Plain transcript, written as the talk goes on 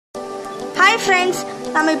Hi friends,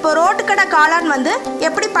 நம்ம இப்போ road கடை காளான் வந்து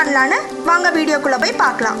எப்படி பண்ணலாம்னு வாங்க வீடியோக்குள்ள போய்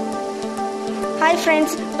பார்க்கலாம். Hi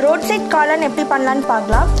friends, roadside காளான் எப்படி பண்ணலாம்னு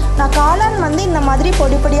பார்க்கலாம். நான் காளான் வந்து இந்த மாதிரி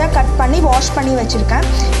பொடி பொடியா கட் பண்ணி வாஷ் பண்ணி வச்சிருக்கேன்.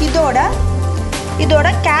 இதோட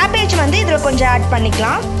கேபேஜ் வந்து இதுல கொஞ்சம் ஆட்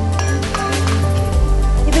பண்ணிக்கலாம்.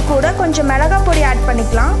 இது கூட கொஞ்சம் மிளகாய் பொடி ஆட்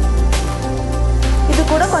பண்ணிக்கலாம். இது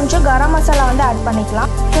கூட கொஞ்சம் கரம் மசாலா வந்து ஆட்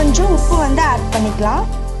பண்ணிக்கலாம். கொஞ்சம் உப்பு வந்து ஆட் பண்ணிக்கலாம்.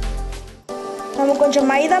 நம்ம கொஞ்சம்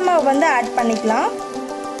மைதா மாவு வந்து ஆட் பண்ணிக்கலாம்.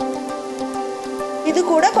 இது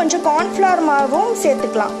கூட கொஞ்சம் கார்ன்ஃப்ளவர் மாவும்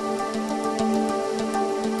சேர்த்துக்கலாம்.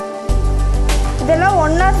 இதெல்லாம்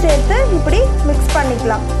ஒண்ணா சேர்த்து இப்படி மிக்ஸ்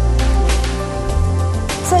பண்ணிக்கலாம்.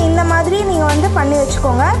 ஸோ இந்த மாதிரி நீங்க வந்து பண்ணி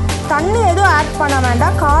வச்சுக்கோங்க. தண்ணி எதுவும் ஆட் பண்ண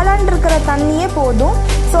வேண்டாம், காளான் இருக்கிற தண்ணியே போதும்.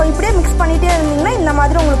 ஸோ இப்படியே மிக்ஸ் பண்ணிட்டே இருந்தீங்கன்னா இந்த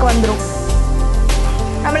மாதிரி உங்களுக்கு வந்துடும்.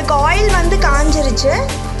 நம்மளுக்கு ஆயில் வந்து காஞ்சிருச்சு.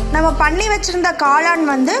 நம்ம பண்ணி வச்சிருந்த காளான்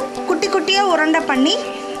வந்து குட்டி குட்டியாக உருண்டை பண்ணி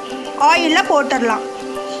ஆயிலில் போட்டுடலாம்.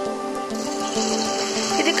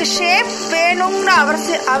 இதுக்கு ஷேப் வேணுங்கிற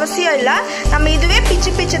அவசியம் இல்லை. நம்ம இதுவே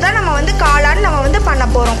பிச்சு தான் நம்ம வந்து காளான் நம்ம வந்து பண்ண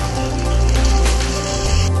போகிறோம்.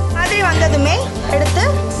 மாதிரி வந்ததுமே எடுத்து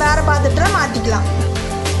வேற பாத்திரத்தில் மாற்றிக்கலாம்.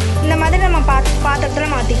 இந்த மாதிரி நம்ம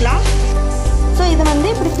பாத்திரத்தில் மாற்றிக்கலாம். ஸோ இது வந்து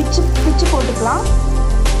இப்படி பிச்சு போட்டுக்கலாம்.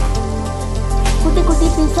 குட்டி குட்டி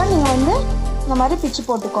பீஸாக நீங்கள் வந்து இந்த மாதிரி பிச்சு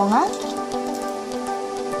போட்டுக்கோங்க.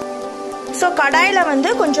 ஸோ கடாயில் வந்து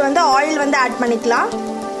கொஞ்சம் வந்து ஆயில் வந்து ஆட் பண்ணிக்கலாம்.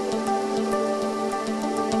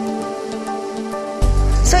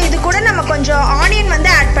 ஸோ இது கூட நம்ம கொஞ்சம் ஆனியன் வந்து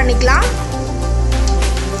ஆட் பண்ணிக்கலாம்.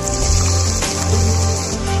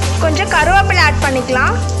 கொஞ்சம் கருவேப்பிலை ஆட்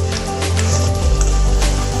பண்ணிக்கலாம்.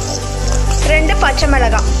 2 பச்சை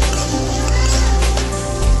மிளகாய்,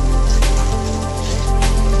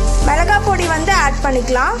 மிளகாய் பொடி வந்து ஆட்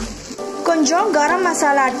பண்ணிக்கலாம். கொஞ்சம் கரம்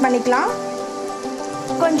மசாலா ஆட் பண்ணிக்கலாம்.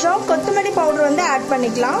 கொஞ்சம் கொத்தமல்லி பவுடர் வந்து ஆட்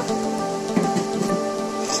பண்ணிக்கலாம்.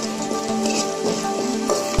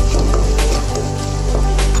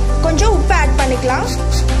 கொஞ்சம் உப்பு ஆட் பண்ணிக்கலாம்.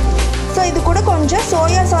 ஸோ இது கூட கொஞ்சம்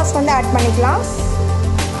சோயா சாஸ் வந்து ஆட் பண்ணிக்கலாம்.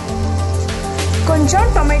 கொஞ்சம்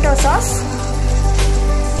டொமேட்டோ சாஸ்.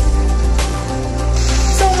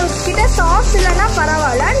 ஸோ உங்ககிட்ட சாஸ் இல்லைன்னா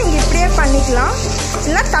பரவாயில்ல, நீங்கள் இப்படியே பண்ணிக்கலாம்.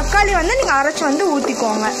 இல்லைன்னா தக்காளி வந்து நீங்கள் அரைச்சி வந்து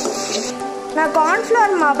ஊற்றிக்கோங்க. நான்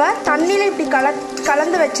கார்ன்ஃப்ளவர் மாவை தண்ணியில் இப்படி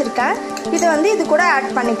கலந்து வச்சுருக்கேன். இதை வந்து இது கூட ஆட்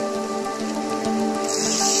பண்ணிக்கலாம்.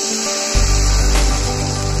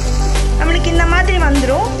 நம்மளுக்கு இந்த மாதிரி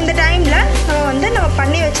வந்துடும். இந்த டைமில் நம்ம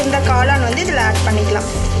பண்ணி வச்சுருந்த காளான் வந்து இதில் ஆட் பண்ணிக்கலாம்.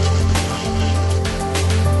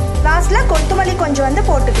 லாஸ்ட்டில் கொத்தமல்லி கொஞ்சம் வந்து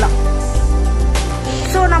போட்டுக்கலாம்.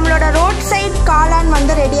 ஸோ நம்மளோட ரோட் சைட் காளான்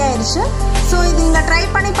வந்து ரெடி ஆயிடுச்சு. ஸோ இது நீங்கள் ட்ரை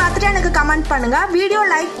பண்ணி பார்த்துட்டு எனக்கு கமெண்ட் பண்ணுங்கள். வீடியோ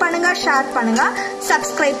லைக் பண்ணுங்கள், ஷேர் பண்ணுங்கள்,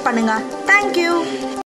 சப்ஸ்கிரைப் பண்ணுங்கள். தேங்க்யூ.